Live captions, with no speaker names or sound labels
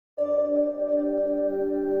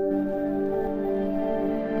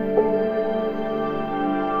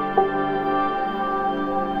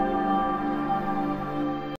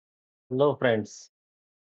Hello, friends.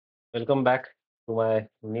 Welcome back to my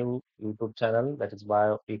new YouTube channel that is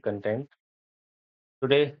bioecontent.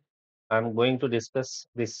 Today, I'm going to discuss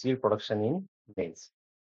the seed production in maize.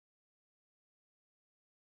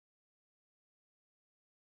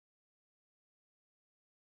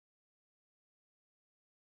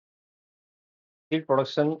 Seed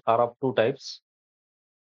production are of two types.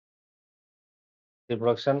 Seed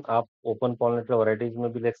production आप open pollinated varieties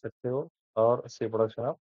में भी ले सकते हो और seed production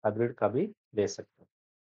आप hybrid का भी ले सकते हो।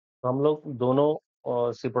 तो हम लोग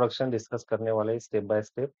दोनों सीड प्रोडक्शन डिस्कस करने वाले हैं step by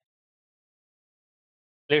step.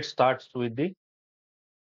 Let's start with the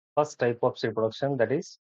first type of seed production that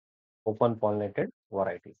is open pollinated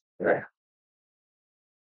varieties.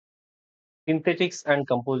 Synthetics and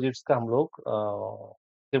composites का हम लोग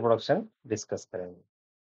सीड प्रोडक्शन डिस्कस करेंगे।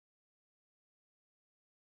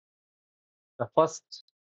 The first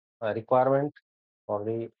requirement for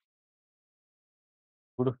the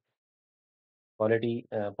good quality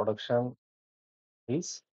production is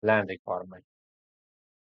land requirement।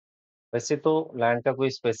 वैसे तो land का कोई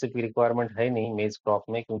specific requirement है नहीं मेज क्रॉप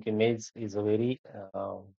में, क्योंकि मेज is a very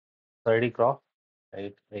sturdy crop.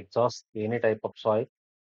 It exhausts any type of soil.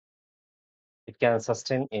 It can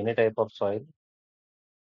sustain any type of soil.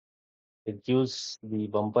 It gives the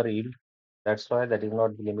bumper yield. That's why that is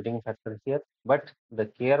not the limiting factor here. But the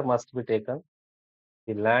care must be taken.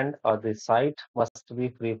 The land or the site must be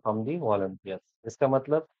free from the volunteers. इसका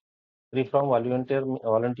मतलब free from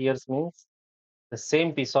volunteers means the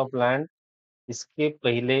same piece of land इसके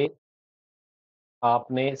पहले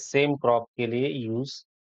आपने same crop के लिए use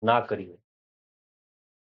ना करिए।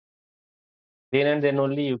 then and then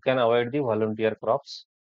only you can avoid the volunteer crops.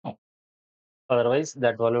 Otherwise,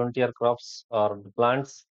 that volunteer crops or the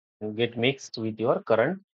plants get mixed with your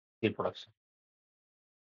current seed production.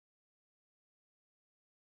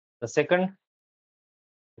 The second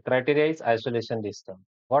criteria is isolation distance.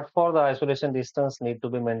 What for the isolation distance need to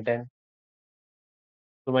be maintained?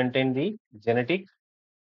 To maintain the genetic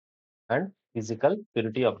and physical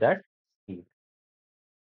purity of that seed.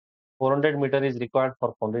 400 meter is required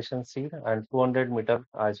for foundation seed and 200 meter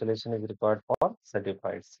isolation is required for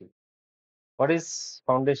certified seed. What is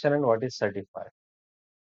foundation and what is certified?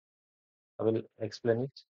 I will explain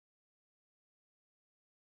it.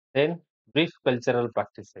 Then brief cultural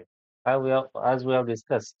practices. As we have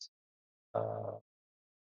discussed uh,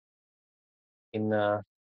 in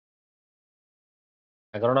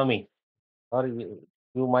agronomy, or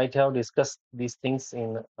you might have discussed these things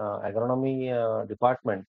in agronomy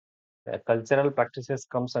department. Cultural practices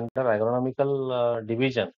comes under agronomical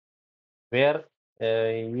division, where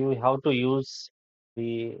you have to use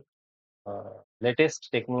the latest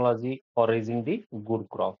technology for raising the good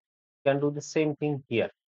crop. You can do the same thing here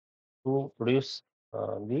to produce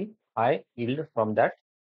the high yield from that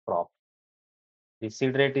crop. The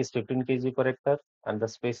seed rate is 15 kg per hectare and the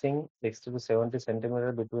spacing 60 to 70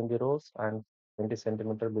 centimeter between the rows and 20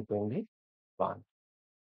 centimeter between the plant.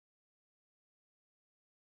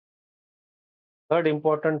 Third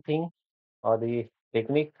important thing or the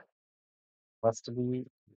technique must be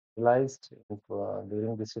utilized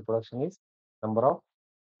during this production is number of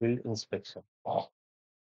field inspection.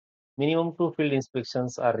 Minimum 2 field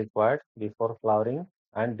inspections are required before flowering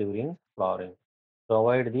and during flowering to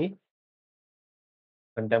avoid the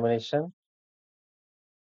contamination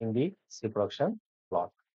in the seed production plot.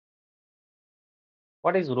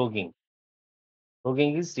 What is rogging?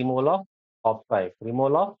 Rogging is removal of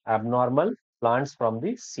abnormal plants from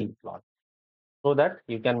the seed plot, so that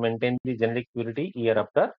you can maintain the genetic purity year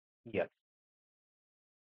after year.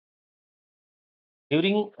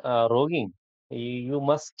 During rogging, you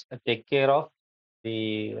must take care of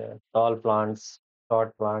the tall plants,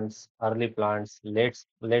 short plants, early plants,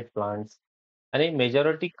 late plants. यानी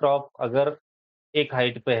majority crop अगर एक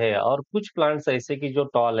height पे है और कुछ plants ऐसे कि जो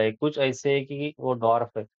टॉल है, कुछ ऐसे है कि वो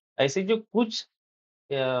डॉर्फ है, ऐसे जो कुछ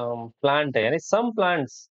प्लांट है, यानी some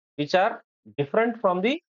plants which are different from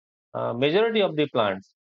the majority of the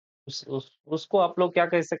plants, उसको आप लोग क्या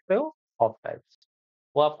कह सकते हो? Of types.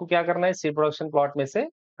 वो आपको क्या करना है? सीड प्रोडक्शन प्लॉट में से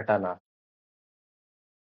हटाना।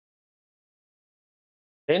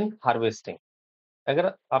 Then harvesting.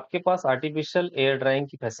 अगर आपके पास आर्टिफिशियल एयर ड्राइंग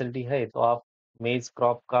की फैसिलिटी है तो आप मेज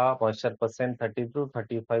क्रॉप का मॉइस्चर परसेंट 30 to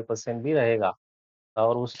 35% भी रहेगा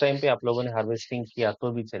और उस टाइम पे आप लोगों ने हार्वेस्टिंग किया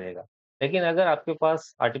तो भी चलेगा। लेकिन अगर आपके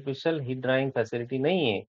पास आर्टिफिशियल हीट ड्राइंग फैसिलिटी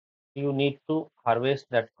नहीं है, you need to harvest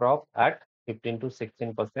that crop at 15 to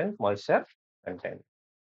 16% moisture content.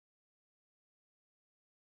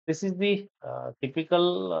 This is the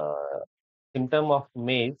typical uh, symptom of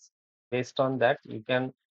maize. Based on that, you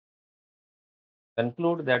can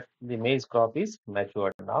conclude that the maize crop is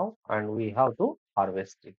matured now and we have to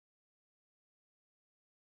harvest it.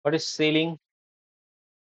 What is selling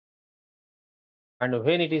and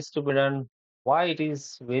when it is to be done? Why it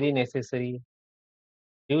is very necessary?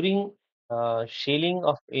 During shelling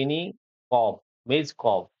of any cob, maize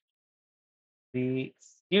cob, the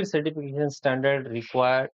seed certification standard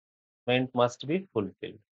requirement must be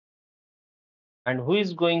fulfilled. And who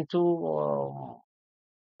is going to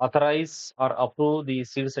authorize or approve the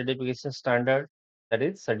seed certification standard? That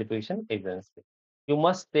is certification agency. You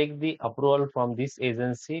must take the approval from this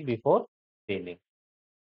agency before selling.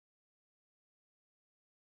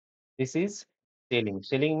 This is selling.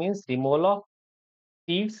 Selling means removal of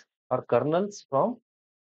seeds or kernels from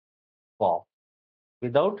cob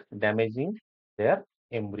without damaging their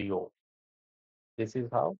embryo. This is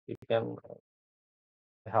how you can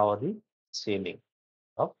have the selling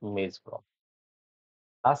of maize crop.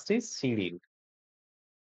 Last is seed yield.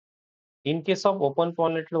 In case of open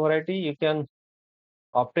pollinated variety, you can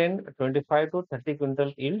obtain 25 to 30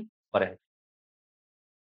 quintal yield per hectare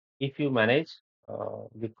if you manage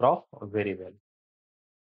the crop very well.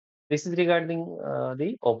 This is regarding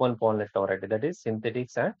the open pollinated variety, that is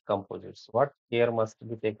synthetics and composites. What care must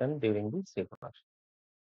be taken during the seed production?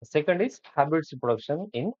 The second is hybrid seed production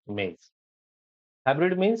in maize.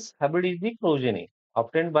 Hybrid is the progeny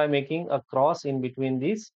obtained by making a cross in between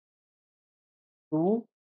these two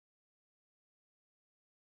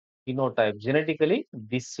genotype, genetically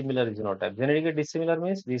dissimilar genotype. Genetically dissimilar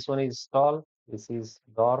means this one is tall, this is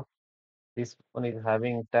dwarf, this one is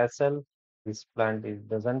having tassel, this plant is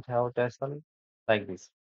doesn't have tassel, like this.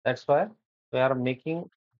 That's why we are making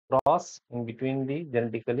cross in between the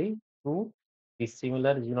genetically two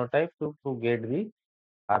dissimilar genotype to get the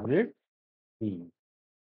hybrid seed.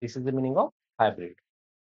 This is the meaning of hybrid.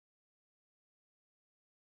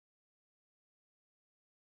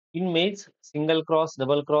 In maize, single cross,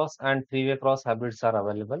 double cross, and three-way cross hybrids are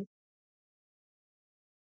available.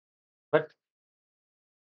 But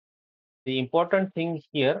the important thing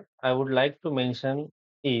here I would like to mention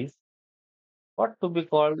is what to be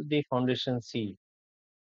called the foundation seed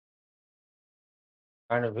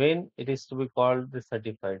and when it is to be called the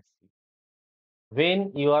certified seed.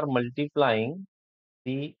 When you are multiplying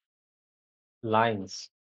the lines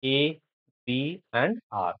A, B, and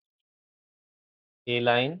R, A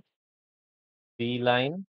line, B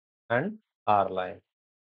line, and R line.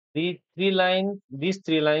 These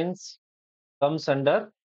three lines comes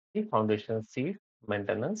under the foundation seed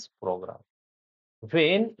maintenance program.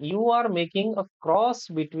 When you are making a cross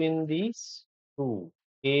between these two,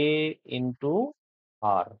 A into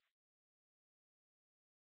R,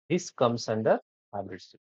 this comes under hybrid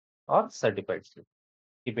seed or certified seed.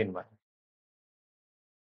 Keep in mind.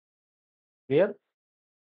 Clear?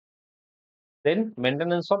 Then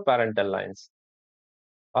maintenance of parental lines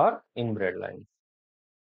or inbred lines.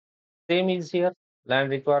 Same is here.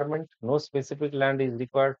 Land requirement. No specific land is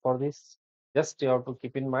required for this. Just you have to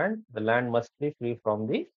keep in mind the land must be free from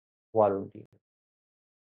the volunteer.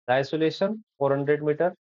 The isolation 400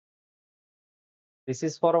 meter. This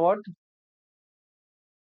is for what?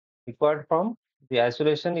 Required from the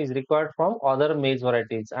isolation is required from other maize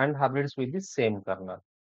varieties and hybrids with the same kernel.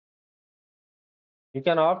 You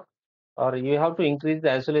can opt or you have to increase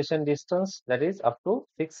the isolation distance, that is up to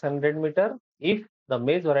 600 meter, if the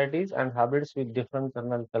maize varieties and hybrids with different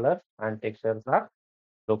kernel color and textures are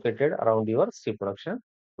located around your seed production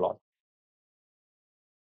plot.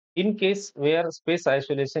 In case where space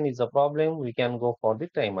isolation is a problem, we can go for the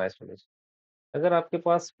time isolation. अगर आपके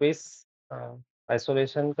पास space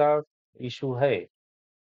isolation का issue है,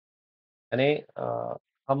 यानी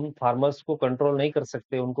हम farmers को control नहीं कर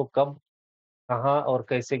सकते उनको कब कहाँ और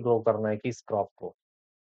कैसे ग्रो करना है किस क्रॉप को,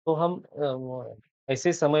 तो हम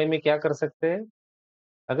ऐसे समय में क्या कर सकते हैं?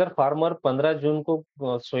 अगर फार्मर 15 जून को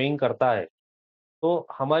सोइंग करता है तो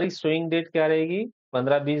हमारी सोइंग डेट क्या रहेगी?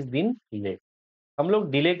 15-20 दिन डिले। हम लोग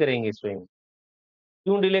डिले करेंगे सोइंग।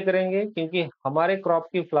 क्यों डिले करेंगे? क्योंकि हमारे क्रॉप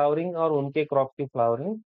की फ्लावरिंग और उनके क्रॉप की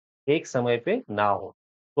फ्लावरिंग एक समय पे ना हो,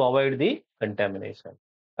 टू अवॉइड द कंटेमिनेशन।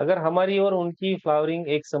 अगर हमारी और उनकी फ्लावरिंग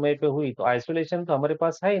एक समय पे हुई तो आइसोलेशन तो हमारे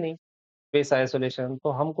पास है ही नहीं, स्पेस आइसोलेशन, तो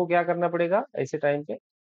हमको क्या करना पड़ेगा ऐसे टाइम पे?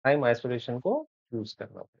 टाइम आइसोलेशन को यूज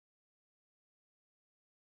करना पड़ेगा।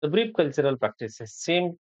 The brief cultural practices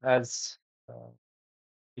same as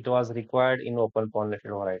it was required in open pollinated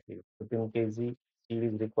variety. 15 kg seed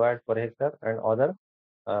is required per hectare and other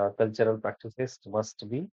cultural practices must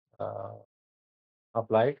be uh,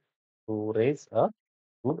 applied to raise a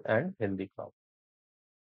good and healthy crop.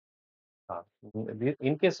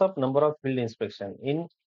 In case of number of field inspection, in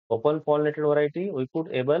open pollinated variety, we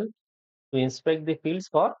could able to inspect the fields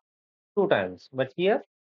for 2 times, but here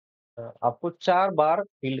आपको 4 बार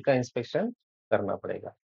field का inspection करना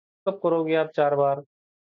पड़ेगा। कब करोगे आप 4 बार?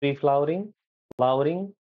 Pre flowering, flowering,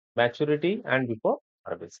 maturity and before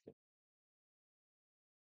harvesting.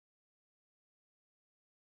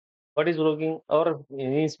 What is roguing? और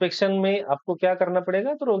inspection में आपको क्या करना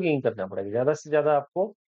पड़ेगा? तो रोगिंग करना पड़ेगा। ज़्यादा से ज़्यादा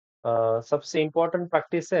आपको सबसे इम्पोर्टेंट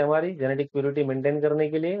प्रैक्टिस है हमारी जेनेटिक प्योरिटी मेंटेन करने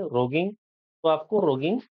के लिए रोगिंग, तो आपको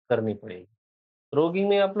रोगिंग करनी पड़ेगी। रोगिंग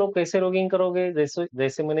में आप लोग कैसे रोगिंग करोगे? जैसे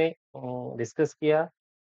जैसे मैंने डिस्कस किया,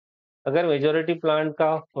 अगर मेजॉरिटी प्लांट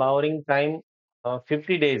का फ्लावरिंग टाइम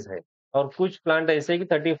 50 डेज है और कुछ प्लांट ऐसे हैं कि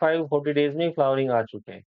 35-40 डेज में फ्लावरिंग आ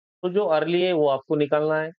चुके हैं, तो जो अर्ली है वो आपको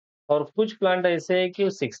निकालना है। और कुछ प्लांट ऐसे हैं कि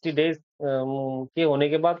 60 डेज के होने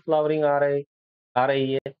के बाद फ्लावरिंग आ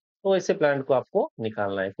रही है, तो ऐसे प्लांट को आपको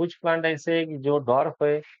निकालना है। कुछ प्लांट ऐसे हैं कि जो डॉर्फ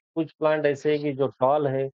है, कुछ प्लांट ऐसे हैं कि जो टॉल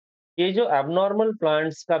है। ये जो एबनॉर्मल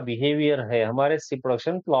प्लांट्स का बिहेवियर है हमारे सी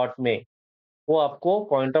प्रोडक्शन प्लॉट में, वो आपको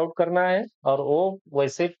पॉइंट आउट करना है और वो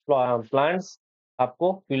वैसे प्लांट्स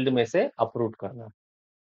आपको फील्ड में से अप्रूव करना है।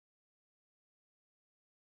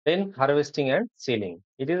 Then harvesting and sealing.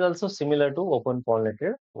 It is also similar to open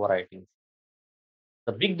pollinated varieties.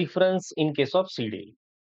 The big difference in case of seeding.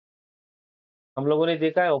 हम लोगों ने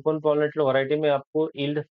देखा है ओपन पॉलिनेटेड वैरायटी में आपको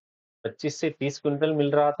यील्ड 25 से 30 क्विंटल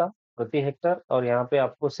मिल रहा था प्रति हेक्टर, और यहाँ पे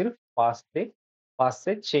आपको सिर्फ 5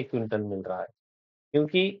 से 6 क्विंटल मिल रहा है।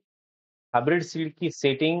 क्योंकि हाइब्रिड सीड की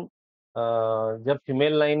सेटिंग जब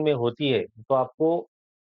फीमेल लाइन में होती है तो आपको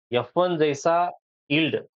F1 जैसा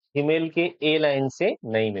यील्ड फीमेल के ए लाइन से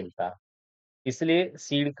नहीं मिलता, इसलिए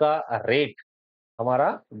सीड का रेट हमारा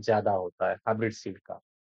ज़्यादा होता है हाइब्रिड सीड का।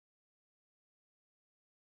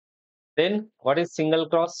 Then what is single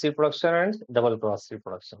cross seed production and double cross seed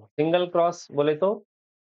production? Single cross बोले तो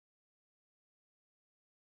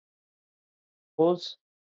suppose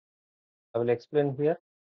I will explain here,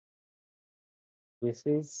 this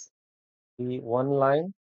is the one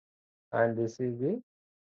line and this is the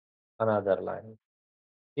another line.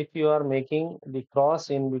 If you are making the cross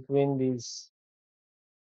in between these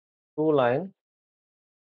two lines,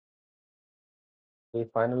 the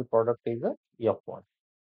final product is a F1.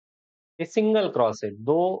 ये single cross है,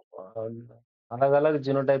 दो अलग अलग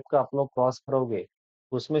genotype का आप लोग cross करोगे,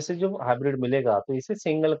 उसमें से जो हाइब्रिड मिलेगा तो इसे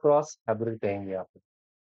सिंगल क्रॉस हाइब्रिड कहेंगे आप।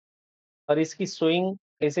 और इसकी सोइंग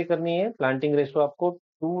कैसे करनी है? प्लांटिंग रेशो आपको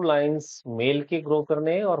 2 लाइन्स मेल के ग्रो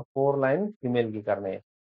करने हैं और 4 लाइन फीमेल के करने हैं।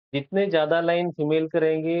 जितने ज्यादा लाइन फीमेल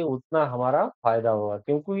करेंगे उतना हमारा फायदा होगा,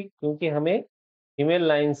 क्योंकि क्योंकि हमें फीमेल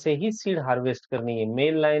लाइन से ही सीड हार्वेस्ट करनी है।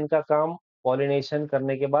 मेल लाइन का काम पॉलिनेशन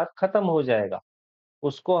करने के बाद खत्म हो जाएगा,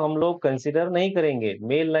 उसको हम लोग कंसीडर नहीं करेंगे।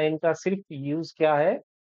 मेल लाइन का सिर्फ यूज क्या है?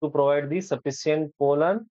 To provide the sufficient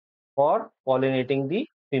pollen for pollinating the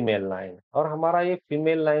female line. और हमारा ये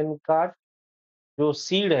फीमेल लाइन का जो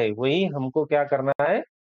सीड है वही हमको क्या करना है?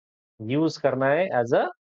 यूज करना है एज अ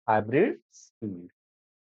हाइब्रिड सीड।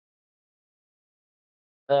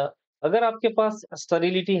 अगर आपके पास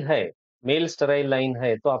स्टरिलिटी है, मेल स्टराइल लाइन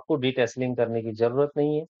है, तो आपको डिटेसलिंग करने की जरूरत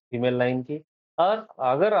नहीं है फीमेल लाइन की। और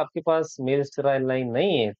अगर आपके पास मेल स्टराइल लाइन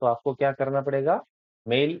नहीं है तो आपको क्या करना पड़ेगा?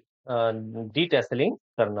 मेल डिटेसलिंग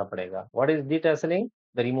करना पड़ेगा। What is डिटेसलिंग?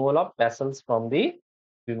 The removal of tassels from the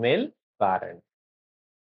female parent.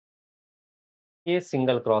 ये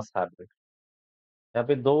सिंगल क्रॉस हाइब्रिड। यहाँ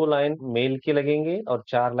पे 2 लाइन मेल के लगेंगे और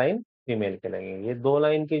 4 लाइन फीमेल के लगेंगे। ये 2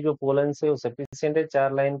 लाइन के जो पोलन से वो सफिशिएंट है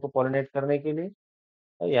 4 लाइन को पॉलिनेट करने के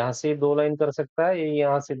लिए। यहाँ से 2 लाइन कर सकता है, ये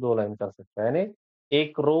यहाँ से 2 लाइन कर सकता है। यानी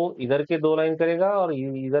एक रो इधर के 2 लाइन करेगा और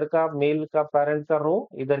इधर का मेल का पेरेंट का रो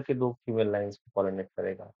इधर के 2 फीमेल लाइन्स को पॉलिनेट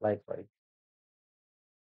करेगा लाइकवाइज।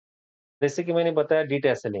 जैसे कि मैंने बताया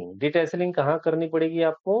डिटैसलिंग। डिटैसलिंग कहाँ करनी पड़ेगी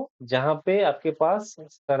आपको? जहाँ पे आपके पास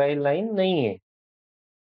स्टेराइल लाइन नहीं है।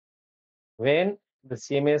 when the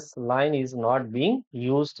CMS line is not being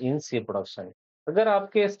used in seed production. अगर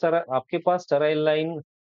आपके पास स्टेराइल लाइन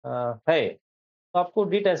है तो आपको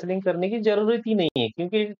डिटैसलिंग करने की जरूरत ही नहीं है,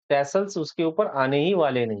 क्योंकि टैसल्स उसके ऊपर आने ही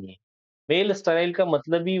वाले नहीं है। मेल स्टेराइल का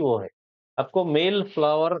मतलब ही वो है, आपको मेल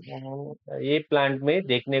फ्लावर ये प्लांट में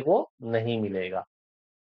देखने को नहीं मिलेगा।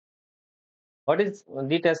 What is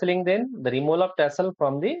detasseling then? The removal of tassel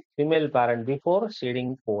from the female parent before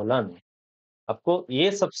shedding pollen. आपको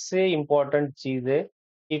ये सबसे इम्पोर्टेंट चीज है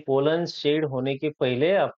कि पोलन शेड होने के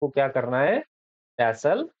पहले आपको क्या करना है?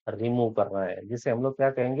 टैसल रिमूव करना है, जिसे हम लोग क्या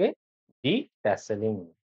कहेंगे? D टैसलिंग।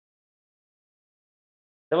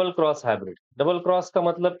 Double cross hybrid. Double cross का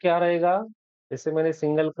मतलब क्या रहेगा? जैसे मैंने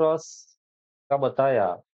सिंगल क्रॉस का बताया,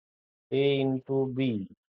 A into B,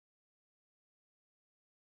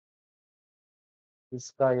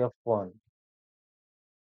 इसका F1,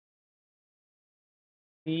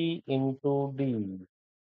 सी इंटू डी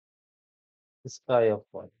इसका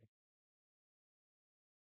F1।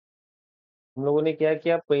 हम लोगों ने क्या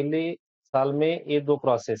किया, पहले साल में ये दो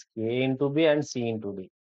प्रोसेस किए, ए into B and C into D,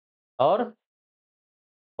 और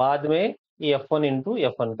बाद में ये F1 इंटू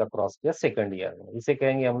F1 का क्रॉस किया सेकंड ईयर में। इसे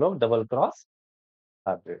कहेंगे हम लोग डबल क्रॉस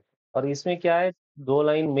हाइब्रिड। और इसमें क्या है, 2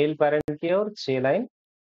 लाइन मेल पैरेंट के और 6 लाइन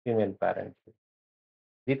फीमेल पैरेंट के।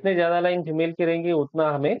 जितने ज्यादा लाइन फीमेल के रहेंगे उतना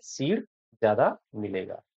हमें सीड ज्यादा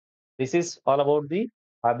मिलेगा। This is all about the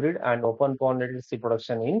hybrid and open pollinated seed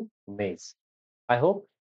production in मेज। आई होप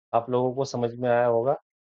आप लोगों को समझ में आया होगा,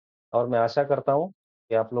 और मैं आशा करता हूँ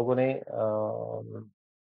कि आप लोगों ने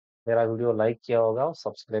मेरा वीडियो लाइक किया होगा और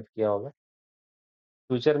सब्सक्राइब किया होगा।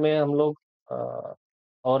 फ्यूचर में हम लोग अ,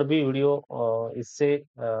 और भी वीडियो इससे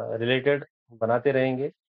रिलेटेड बनाते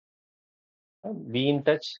रहेंगे। Be in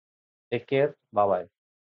touch, take care, bye bye.